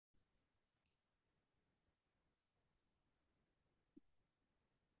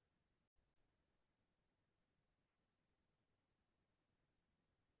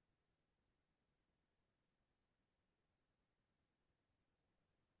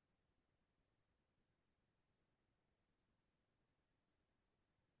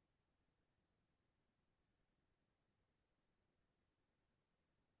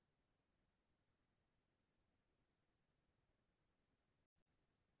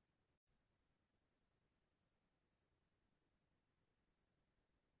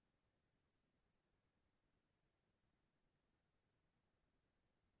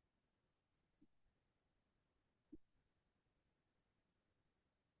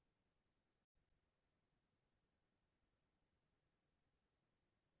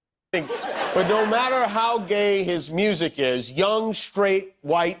But no matter how gay his music is, young, straight,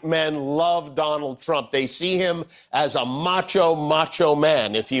 white men love Donald Trump. They see him as a macho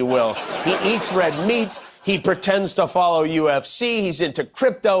man, if you will. He eats red meat. He pretends to follow UFC. He's into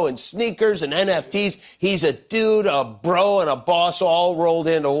crypto and sneakers and NFTs. He's a dude, a bro, and a boss all rolled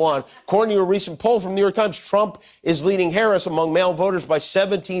into one. According to a recent poll from the New York Times, Trump is leading Harris among male voters by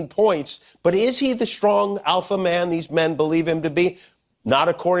 17 points. But is he the strong alpha man these men believe him to be? Not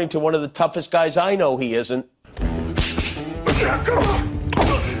according to one of the toughest guys I know, he isn't.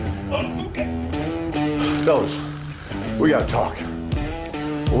 Fellas, we gotta talk.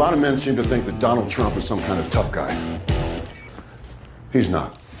 A lot of men seem to think that Donald Trump is some kind of tough guy. He's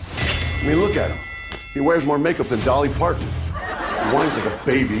not. I mean, look at him. He wears more makeup than Dolly Parton. He whines like a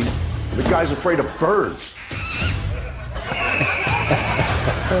baby. The guy's afraid of birds.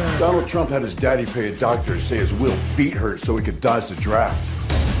 Donald Trump had his daddy pay a doctor to say his Will feet hurt so he could dodge the draft.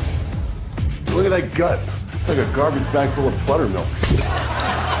 Look at that gut, like a garbage bag full of buttermilk.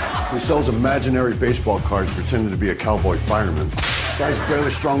 He sells imaginary baseball cards pretending to be a cowboy fireman. Guy's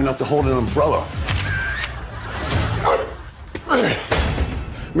barely strong enough to hold an umbrella.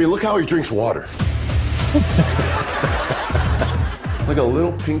 I mean, look how he drinks water. Like a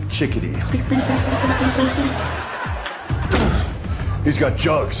little pink chickadee. He's got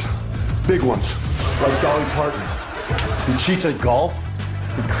jugs, big ones, like Dolly Parton. He cheats at golf.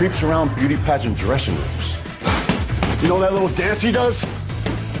 He creeps around beauty pageant dressing rooms. You know that little dance he does?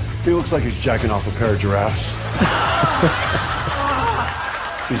 He looks like he's jacking off a pair of giraffes.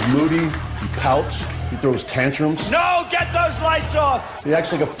 He's moody, he pouts, he throws tantrums. No, get those lights off! He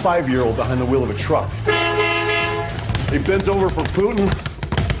acts like a 5-year-old behind the wheel of a truck. He bends over for Putin.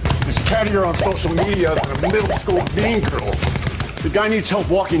 He's cattier on social media than a middle school mean girl. The guy needs help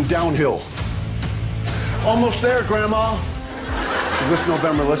walking downhill. Almost there, Grandma. So this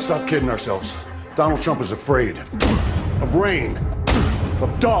November, let's stop kidding ourselves. Donald Trump is afraid of rain,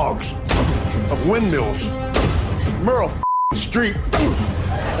 of dogs, of windmills, Merle Street,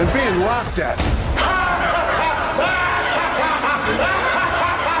 and being laughed at.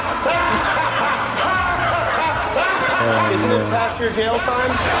 Isn't it past your jail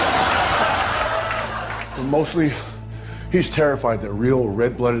time? But mostly, he's terrified that real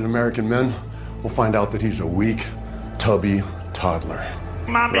red-blooded American men will find out that he's a weak, tubby toddler.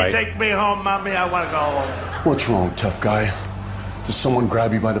 Mommy, take me home. Mommy, I want to go home. What's wrong, tough guy? Did someone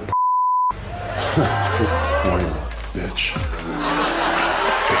grab you by the whiny bitch.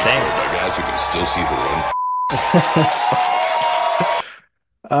 By guys who can still see the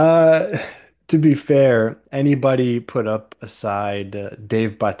rim. To be fair, anybody put up aside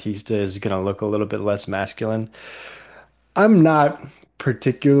Dave Bautista is going to look a little bit less masculine. I'm not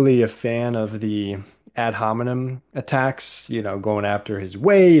particularly a fan of the ad hominem attacks, going after his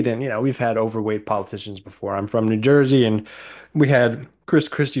weight. And, we've had overweight politicians before. I'm from New Jersey, and we had Chris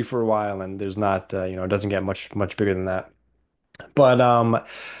Christie for a while, and there's not, it doesn't get much bigger than that. But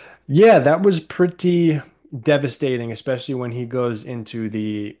yeah, that was pretty devastating, especially when he goes into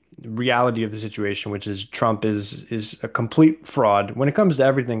the reality of the situation, which is Trump is a complete fraud when it comes to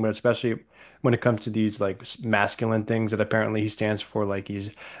everything, but especially when it comes to these like masculine things that apparently he stands for. Like he's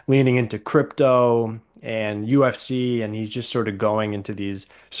leaning into crypto and UFC, and he's just sort of going into these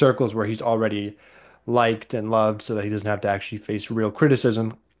circles where he's already liked and loved so that he doesn't have to actually face real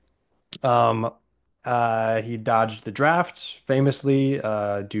criticism. Um, he dodged the draft famously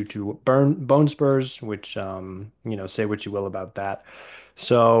due to bone spurs, which say what you will about that.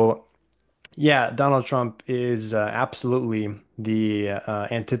 So yeah, Donald Trump is absolutely the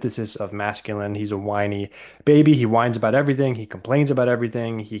antithesis of masculine. He's a whiny baby. He whines about everything. He complains about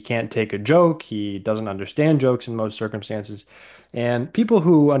everything. He can't take a joke. He doesn't understand jokes in most circumstances. And people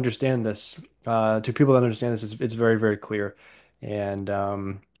who understand this, to people that understand this, it's very, very clear. And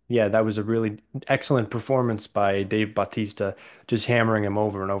yeah, that was a really excellent performance by Dave Bautista, just hammering him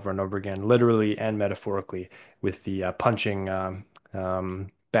over and over and over again, literally and metaphorically, with the punching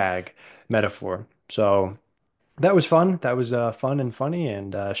bag metaphor. So that was fun. That was fun and funny.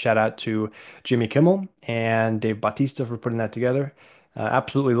 And shout out to Jimmy Kimmel and Dave Bautista for putting that together.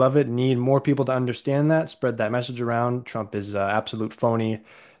 Absolutely love it. Need more people to understand that. Spread that message around. Trump is absolute phony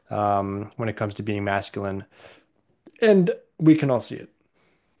when it comes to being masculine. And we can all see it.